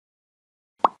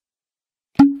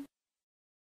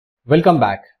Welcome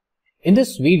back. In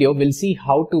this video, we'll see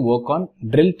how to work on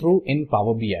drill through in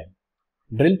Power BI.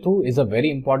 Drill through is a very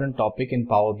important topic in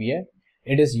Power BI.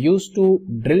 It is used to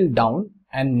drill down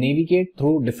and navigate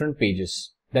through different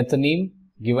pages. That's the name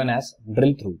given as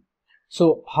drill through.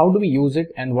 So how do we use it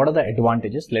and what are the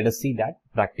advantages? Let us see that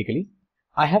practically.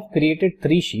 I have created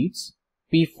three sheets,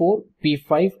 P4,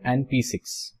 P5 and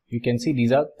P6. You can see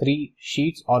these are three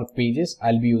sheets or pages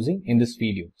I'll be using in this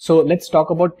video. So let's talk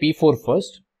about P4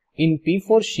 first. In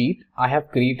P4 sheet, I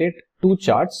have created two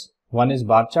charts. One is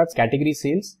bar charts category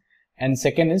sales and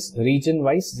second is region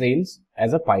wise sales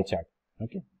as a pie chart.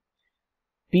 Okay.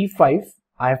 P5,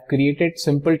 I have created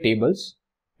simple tables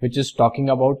which is talking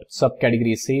about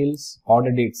subcategory sales,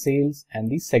 order date sales and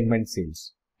the segment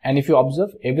sales. And if you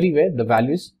observe everywhere the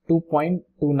value is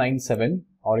 2.297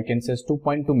 or you can say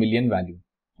 2.2 million value.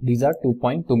 These are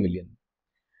 2.2 million.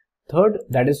 Third,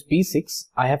 that is P6,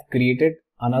 I have created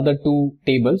another two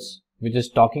tables which is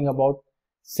talking about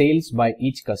sales by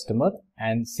each customer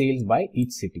and sales by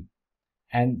each city.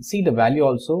 And see the value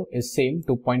also is same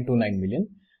 2.29 million.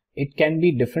 It can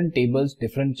be different tables,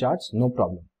 different charts, no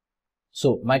problem.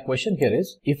 So my question here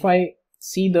is, if I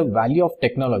see the value of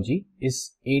technology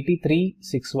is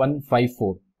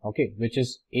 836154, okay, which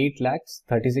is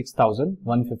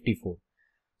 8,36,154.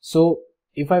 So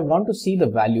if I want to see the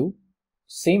value,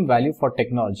 same value for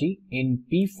technology in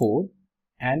P4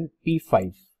 and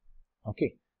P5,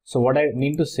 okay. So what I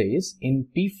mean to say is in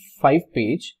P5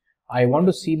 page, I want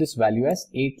to see this value as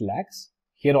 8 lakhs.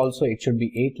 Here also it should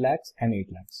be 8 lakhs and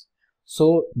 8 lakhs.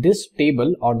 So this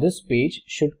table or this page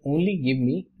should only give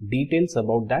me details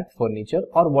about that furniture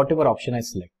or whatever option I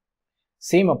select.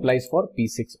 Same applies for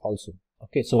P6 also.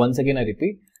 Okay. So once again I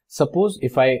repeat, suppose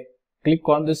if I click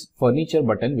on this furniture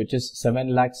button which is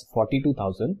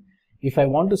 7,42,000. If I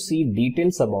want to see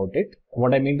details about it,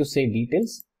 what I mean to say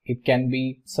details, it can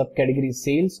be subcategory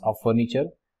sales of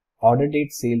furniture, order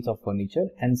date sales of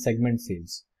furniture and segment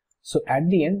sales. So at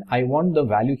the end, I want the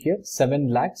value here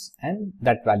 7 lakhs and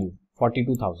that value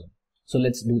 42,000. So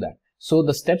let's do that. So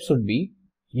the steps would be,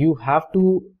 you have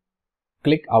to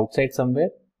click outside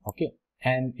somewhere. Okay.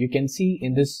 And you can see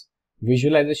in this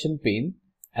visualization pane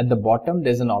at the bottom,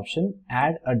 there's an option,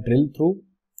 add a drill through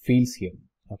fields here.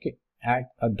 Okay. Add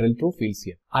a drill through fields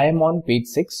here. I am on page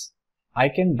 6. I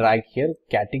can drag here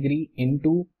category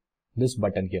into this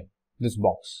button here, this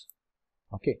box.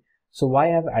 Okay. So why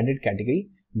I have added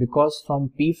category? Because from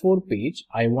P4 page,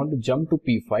 I want to jump to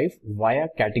P5 via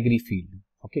category field.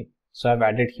 Okay. So I've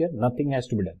added here, nothing has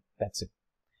to be done. That's it.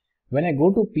 When I go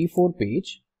to P4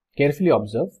 page, carefully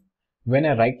observe, when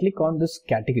I right click on this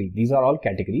category, these are all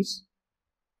categories.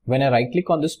 When I right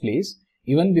click on this place,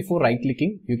 even before right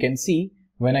clicking, you can see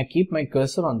when I keep my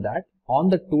cursor on that, on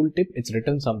the tooltip, it's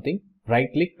written something,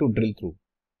 right click to drill through.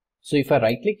 So if I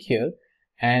right click here,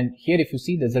 and here if you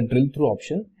see there's a drill through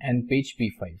option and page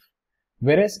P5.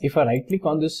 Whereas if I right click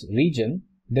on this region,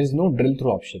 there's no drill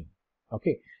through option.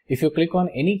 Okay. If you click on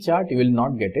any chart, you will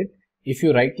not get it. If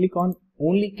you right click on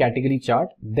only category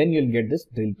chart, then you'll get this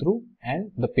drill through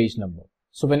and the page number.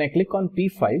 So when I click on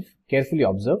P5, carefully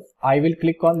observe, I will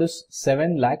click on this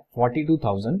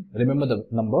 7,42,000. Remember the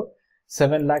number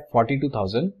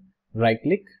 7,42,000. Right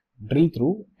click, drill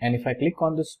through, and if I click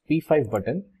on this P5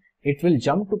 button, it will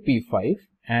jump to P5.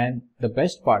 And the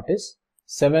best part is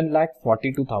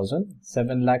 7,42,000,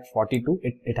 7,42,000.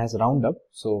 It has round up,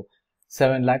 so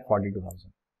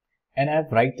 7,42,000. And I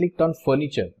have right clicked on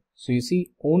furniture. So you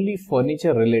see only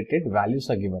furniture related values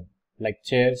are given, like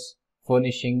chairs,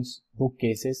 furnishings,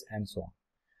 bookcases and so on.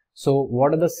 So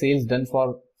what are the sales done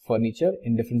for furniture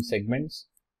in different segments,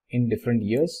 in different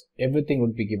years, everything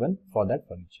would be given for that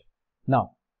furniture.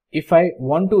 Now, if I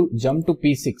want to jump to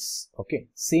P6, okay,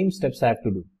 same steps I have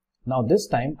to do. Now this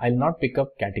time I'll not pick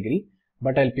up category,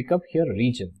 but I'll pick up here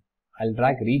region. I'll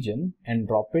drag region and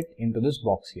drop it into this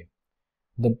box here.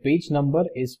 The page number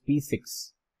is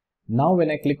P6. Now when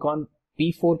I click on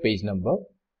P4 page number,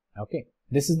 okay,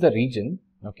 this is the region.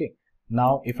 Okay.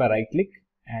 Now if I right click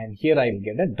and here I'll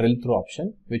get a drill through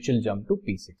option which will jump to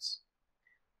P6.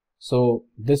 So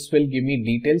this will give me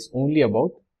details only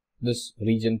about this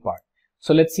region part.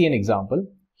 So let's see an example.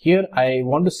 Here I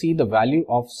want to see the value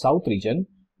of South region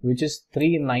which is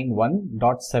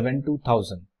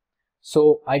 391.72,000.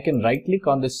 So I can right click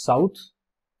on this South.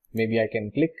 Maybe I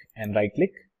can click and right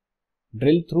click,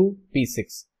 drill through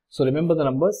P6. So remember the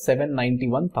number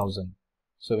 791,000.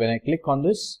 So when I click on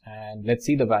this and let's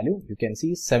see the value, you can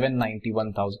see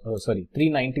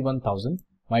 391,000.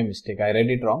 My mistake. I read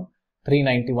it wrong.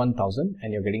 391,000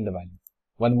 and you're getting the value.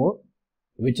 One more,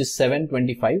 which is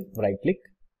 725, right click,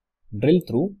 drill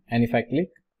through, and if I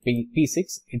click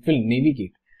P6, it will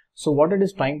navigate. So what it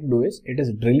is trying to do is it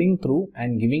is drilling through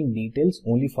and giving details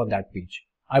only for that page.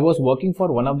 I was working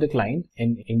for one of the clients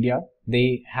in India.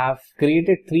 They have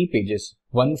created 3 pages,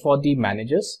 one for the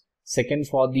managers, second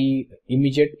for the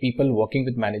immediate people working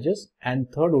with managers, and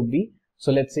third would be,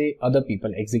 so let's say other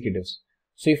people, executives.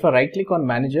 So if I right click on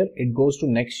manager, it goes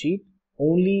to next sheet,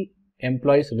 only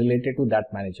employees related to that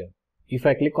manager. If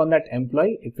I click on that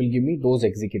employee, it will give me those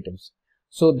executives.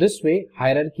 So this way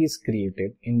hierarchy is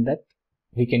created in that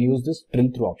we can use this drill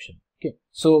through option. Okay,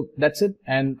 so that's it,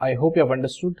 and I hope you have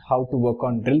understood how to work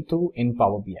on drill through in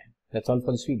Power BI. That's all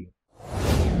for this video.